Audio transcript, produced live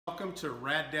welcome to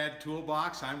Rad Dad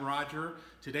Toolbox. I'm Roger.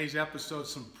 Today's episode,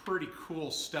 some pretty cool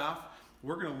stuff.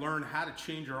 We're going to learn how to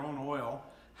change our own oil,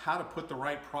 how to put the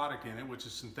right product in it, which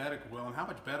is synthetic oil, and how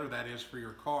much better that is for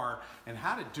your car, and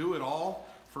how to do it all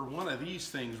for one of these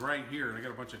things right here. And I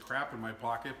got a bunch of crap in my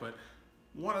pocket, but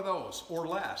one of those or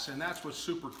less. And that's what's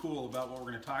super cool about what we're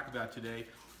going to talk about today.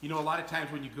 You know, a lot of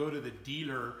times when you go to the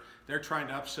dealer, they're trying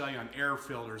to upsell you on air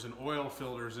filters and oil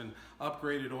filters and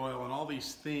upgraded oil and all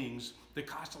these things that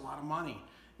cost a lot of money.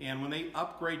 And when they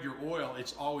upgrade your oil,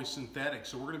 it's always synthetic.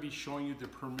 So we're going to be showing you the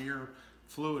premier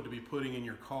fluid to be putting in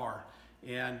your car.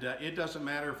 And it doesn't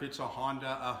matter if it's a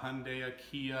Honda, a Hyundai, a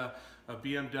Kia, a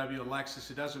BMW, a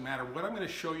Lexus, it doesn't matter. What I'm going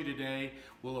to show you today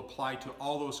will apply to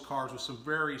all those cars with some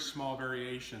very small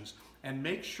variations. And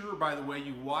make sure, by the way,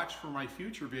 you watch for my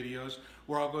future videos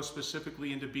where I'll go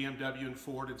specifically into BMW and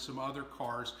Ford and some other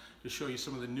cars to show you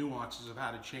some of the nuances of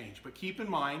how to change. But keep in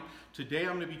mind, today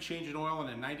I'm going to be changing oil in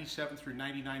a 97 through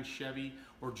 99 Chevy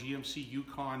or GMC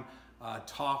Yukon,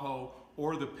 Tahoe,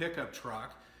 or the pickup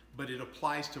truck. But it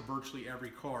applies to virtually every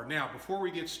car. Now, before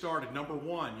we get started, number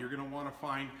one, you're going to want to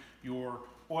find your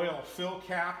oil fill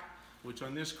cap, which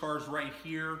on this car is right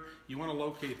here. You want to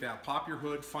locate that. Pop your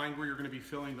hood, find where you're going to be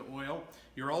filling the oil.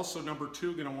 You're also, number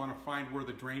two, going to want to find where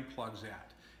the drain plug's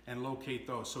at and locate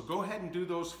those. So go ahead and do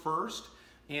those first.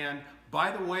 And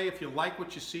by the way, if you like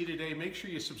what you see today, make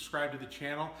sure you subscribe to the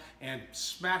channel and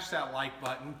smash that like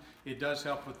button. It does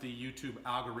help with the YouTube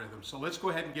algorithm. So let's go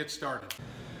ahead and get started.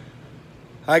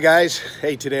 Hi guys,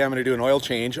 hey, today I'm going to do an oil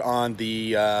change on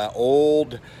the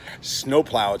old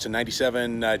snowplow. It's a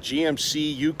 97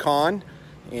 GMC Yukon,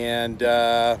 and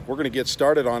we're going to get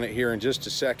started on it here in just a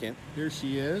second. Here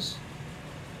she is,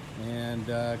 and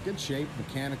good shape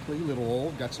mechanically, a little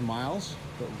old, got some miles,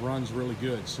 but runs really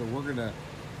good. So we're going to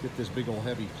get this big old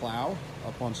heavy plow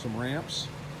up on some ramps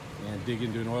and dig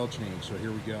into an oil change. So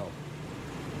here we go.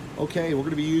 Okay, we're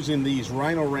going to be using these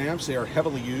Rhino ramps. They are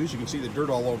heavily used. You can see the dirt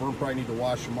all over them. Probably need to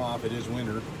wash them off. It is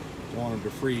winter. Don't want them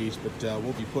to freeze, but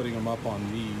we'll be putting them up on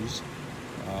these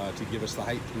to give us the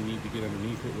height we need to get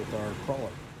underneath it with our crawler.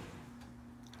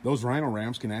 Those Rhino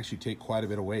ramps can actually take quite a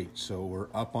bit of weight. So we're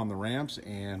up on the ramps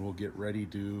and we'll get ready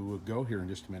to go here in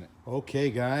just a minute. Okay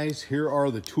guys, here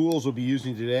are the tools we'll be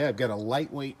using today. I've got a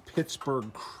lightweight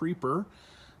Pittsburgh creeper.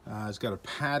 It's got a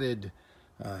padded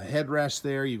headrest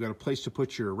there. You've got a place to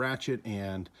put your ratchet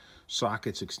and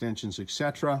sockets, extensions,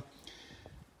 etc.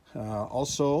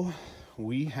 Also,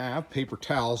 we have paper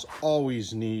towels.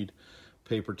 Always need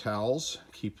paper towels.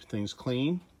 Keep things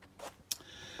clean.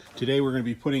 Today we're going to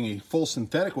be putting a full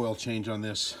synthetic oil change on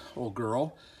this old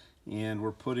girl, and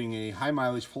we're putting a high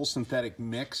mileage full synthetic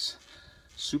mix,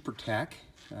 Super Tech.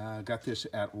 Got this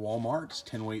at Walmart. It's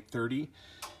 10 weight 30,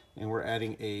 and we're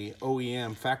adding a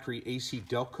OEM factory AC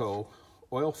Delco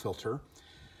oil filter.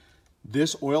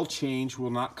 This oil change will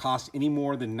not cost any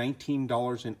more than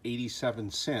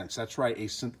 $19.87. That's right, a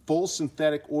full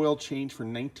synthetic oil change for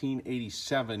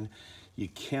 $19.87. You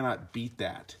cannot beat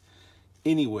that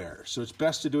anywhere. So it's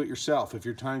best to do it yourself if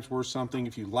your time's worth something,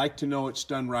 if you like to know it's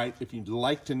done right, if you'd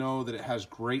like to know that it has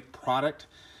great product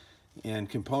and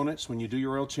components when you do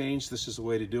your oil change, this is the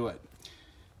way to do it.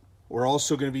 We're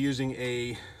also going to be using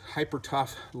a Hyper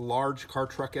Tough large car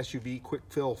truck SUV quick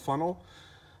fill funnel.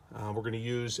 We're going to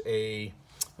use a,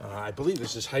 I believe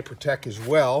this is Hypertech as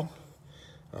well,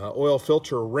 oil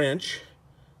filter wrench,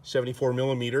 74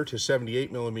 millimeter to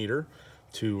 78 millimeter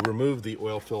to remove the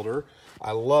oil filter.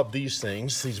 I love these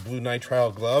things, these blue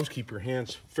nitrile gloves, keep your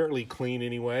hands fairly clean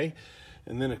anyway.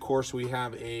 And then of course we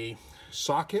have a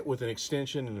socket with an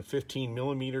extension and a 15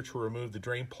 millimeter to remove the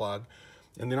drain plug.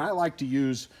 And then I like to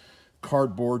use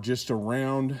cardboard just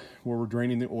around where we're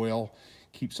draining the oil,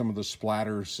 keep some of the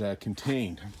splatters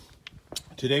contained.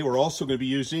 Today we're also going to be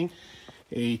using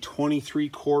a 23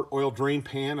 quart oil drain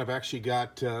pan. I've actually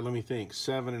got, let me think,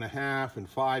 7.5 and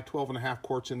 5, 12.5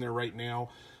 quarts in there right now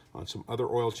on some other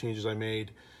oil changes I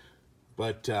made.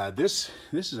 But this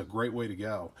is a great way to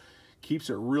go. Keeps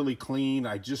it really clean.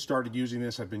 I just started using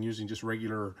this. I've been using just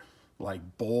regular like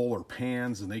bowl or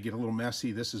pans and they get a little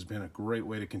messy. This has been a great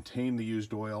way to contain the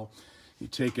used oil. You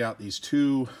take out these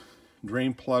two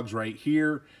drain plugs right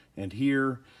here, and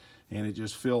it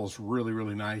just fills really,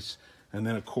 really nice. And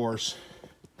then of course,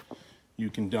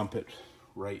 you can dump it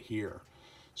right here.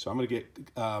 So I'm gonna get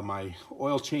my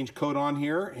oil change coat on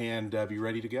here and be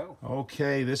ready to go.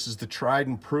 Okay, this is the tried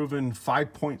and proven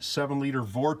 5.7 liter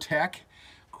Vortec.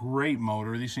 Great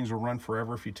motor. These things will run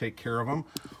forever if you take care of them.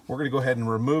 We're gonna go ahead and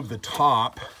remove the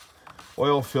top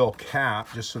oil fill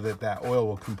cap just so that that oil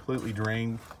will completely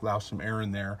drain, allow some air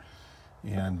in there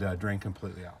and drain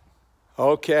completely out.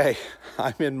 Okay,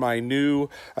 I'm in my new,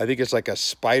 I think it's like a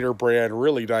Spider brand,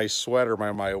 really nice sweater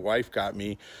my wife got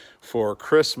me for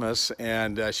Christmas,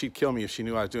 and she'd kill me if she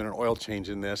knew I was doing an oil change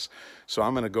in this. So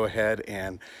I'm gonna go ahead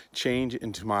and change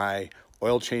into my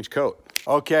oil change coat.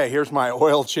 Okay, here's my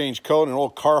oil change coat, an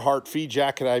old Carhartt feed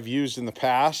jacket I've used in the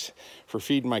past for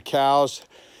feeding my cows.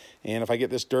 And if I get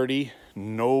this dirty,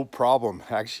 no problem.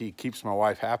 Actually keeps my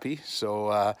wife happy.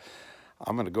 So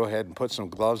I'm gonna go ahead and put some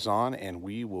gloves on and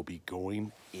we will be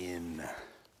going in.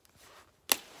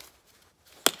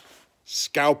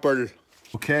 Scalpel.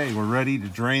 Okay, we're ready to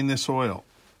drain this oil.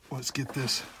 Let's get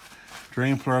this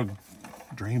drain plug,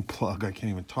 I can't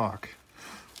even talk,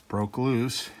 broke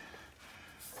loose.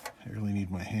 I really need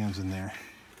my hands in there.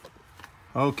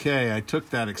 Okay, I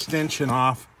took that extension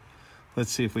off.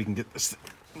 Let's see if we can get this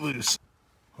loose.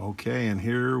 Okay, and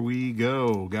here we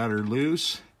go. Got her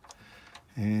loose,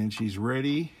 and she's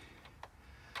ready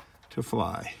to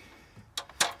fly.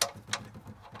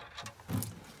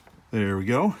 There we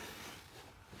go.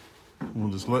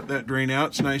 We'll just let that drain out.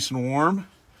 It's nice and warm.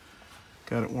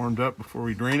 Got it warmed up before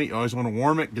we drain it. You always want to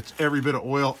warm it. Gets every bit of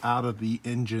oil out of the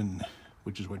engine,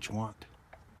 which is what you want.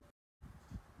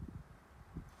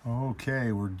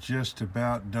 Okay, we're just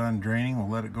about done draining. We'll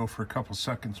let it go for a couple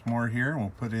seconds more here.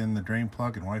 We'll put in the drain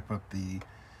plug and wipe up the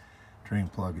drain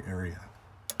plug area.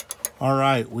 All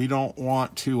right, we don't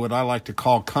want to, what I like to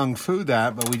call kung fu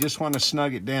that, but we just want to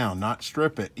snug it down, not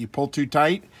strip it. You pull too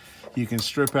tight, you can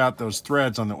strip out those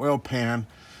threads on the oil pan,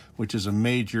 which is a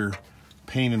major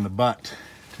pain in the butt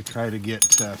to try to get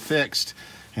fixed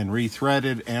and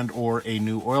rethreaded and or a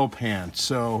new oil pan.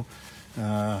 So,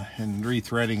 and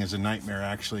rethreading is a nightmare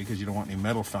actually because you don't want any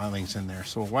metal filings in there.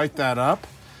 So we'll wipe that up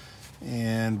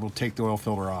and we'll take the oil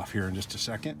filter off here in just a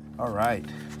second. All right,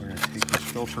 we're gonna take this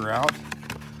filter out.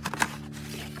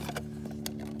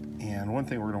 And one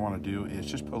thing we're gonna wanna do is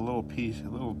just put a little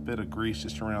bit of grease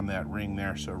just around that ring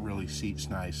there so it really seats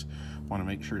nice. Wanna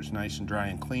make sure it's nice and dry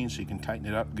and clean so you can tighten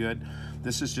it up good.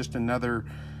 This is just another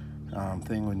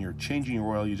thing when you're changing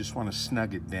your oil, you just wanna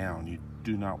snug it down. You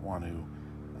do not want to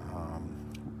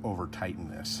over tighten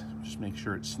this. Just make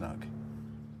sure it's snug.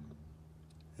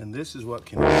 And this is what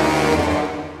can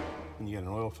happen when you get an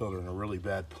oil filter in a really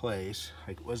bad place.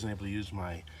 I wasn't able to use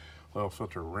my oil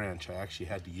filter wrench. I actually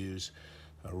had to use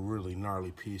a really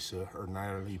gnarly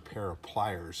gnarly pair of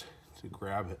pliers to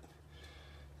grab it.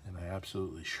 And I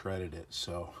absolutely shredded it.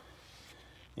 So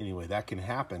anyway, that can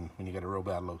happen when you got a real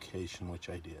bad location, which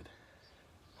I did.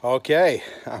 Okay,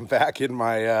 I'm back in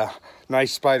my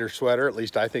nice Spider sweater. At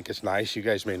least I think it's nice. You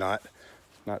guys may not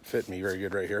fit me very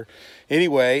good right here.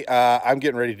 Anyway, I'm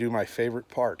getting ready to do my favorite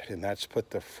part, and that's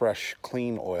put the fresh,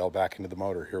 clean oil back into the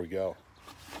motor. Here we go.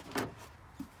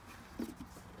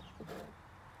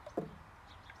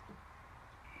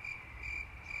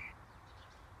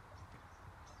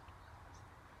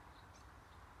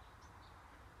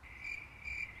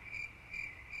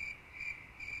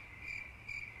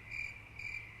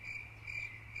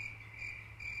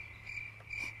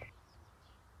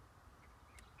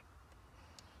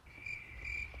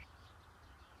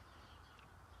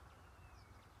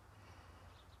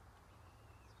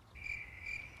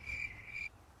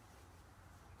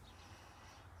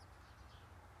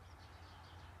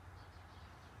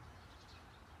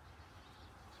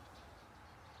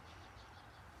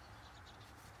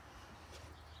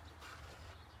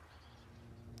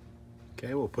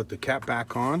 Okay, we'll put the cap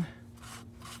back on.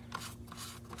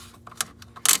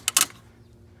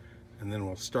 And then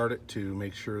we'll start it to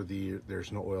make sure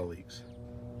there's no oil leaks.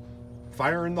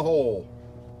 Fire in the hole.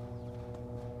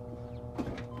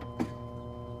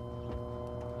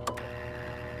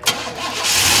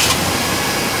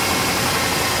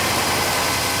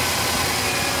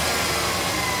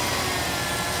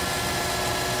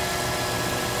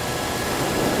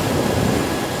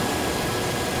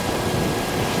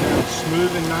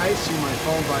 Smooth and nice. See my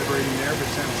phone vibrating there, but it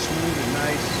sounds smooth and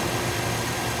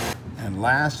nice. And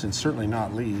last and certainly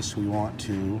not least, we want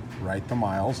to write the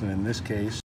miles, and in this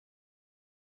case,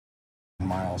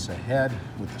 miles ahead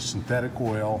with the synthetic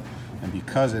oil, and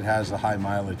because it has the high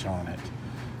mileage on it,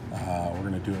 we're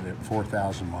going to do it at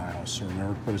 4,000 miles. So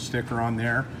remember to put a sticker on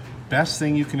there. Best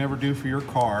thing you can ever do for your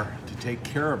car to take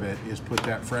care of it is put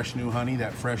that fresh new honey,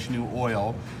 that fresh new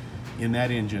oil in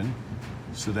that engine,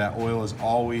 so that oil is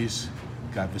always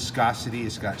got viscosity,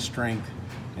 it's got strength,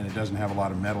 and it doesn't have a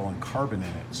lot of metal and carbon in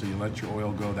it. So you let your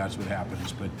oil go, that's what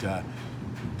happens. But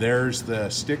there's the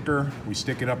sticker. We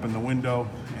stick it up in the window,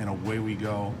 and away we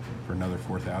go for another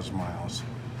 4,000 miles.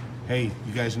 Hey,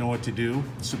 you guys know what to do.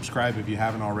 Subscribe if you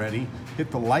haven't already. Hit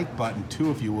the like button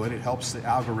too if you would. It helps the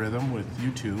algorithm with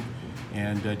YouTube.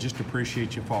 And just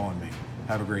appreciate you following me.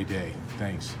 Have a great day.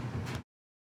 Thanks.